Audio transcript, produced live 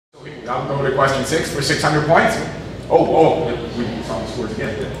I'll go to question 6 for 600 points. Oh, we saw the scores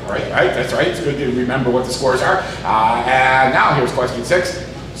again. All right, that's right. It's good to remember what the scores are. And now here's question 6.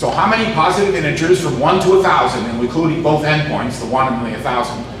 So how many positive integers from 1 to 1,000, including both endpoints, the 1 and the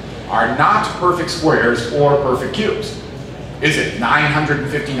 1,000, are not perfect squares or perfect cubes? Is it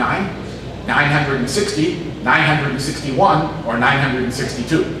 959, 960, 961, or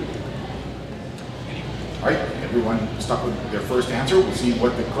 962? All right, everyone stuck with their first answer. We'll see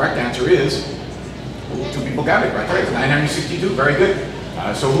what the correct answer is. Ooh, 2 people got it right there. It's 962, very good.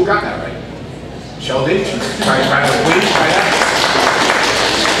 So who got that right? Michelle did. She's trying to please try that.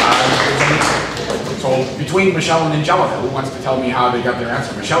 So between Michelle and Angelica, who wants to tell me how they got their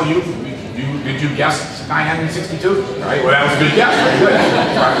answer? Michelle, did you guess 962? All right, well that was a good guess, very good.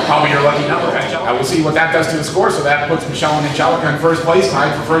 Probably your lucky number. We'll see what that does to the score. So that puts Michelle and Angelica in first place,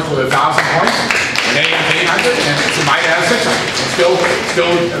 tied for first with 1,000 points. And A has 800, and Samaya has 600.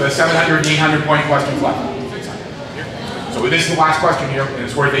 Still the 700 and 800 point questions left. 600. So this is the last question here, and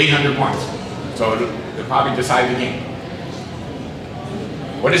it's worth 800 points. So it'll probably decide the game.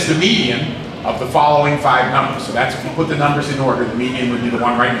 What is the median of the following 5 numbers? So that's if you put the numbers in order, the median would be the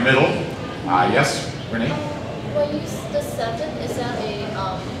one right in the middle. Yes, Renee? When you use the 7, is that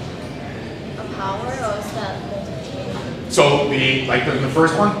a power or is that multiplication? So like in the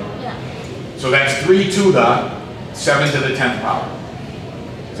first one? Yeah. So that's 3 to the 7 to the 10th power.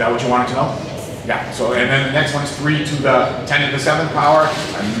 Is that what you wanted to know? Yes. Yeah, so and then the next one's 3 to the 10 to the 7th power,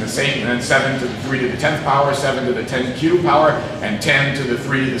 and the same, and then 7 to the 3 to the 10th power, 7 to the 10 cube power, and 10 to the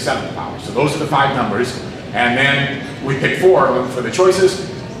 3 to the 7th power. So those are the 5 numbers, and then we pick 4 of them for the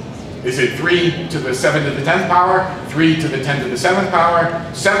choices. Is it 3 to the 7 to the 10th power, 3 to the 10 to the 7th power,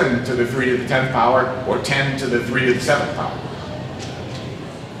 7 to the 3 to the 10th power, or 10 to the 3 to the 7th power?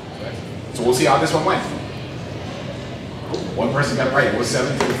 So we'll see how this one went. One person got it right. It was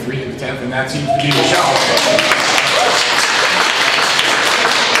 7 to the 3 to the 10th, and that seems to be Michelle.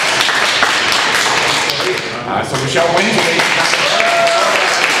 So Michelle wins.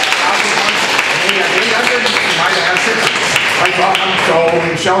 So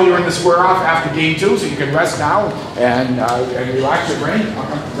Michelle, you're in the square off after game 2, so you can rest now and relax your brain.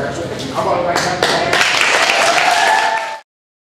 How about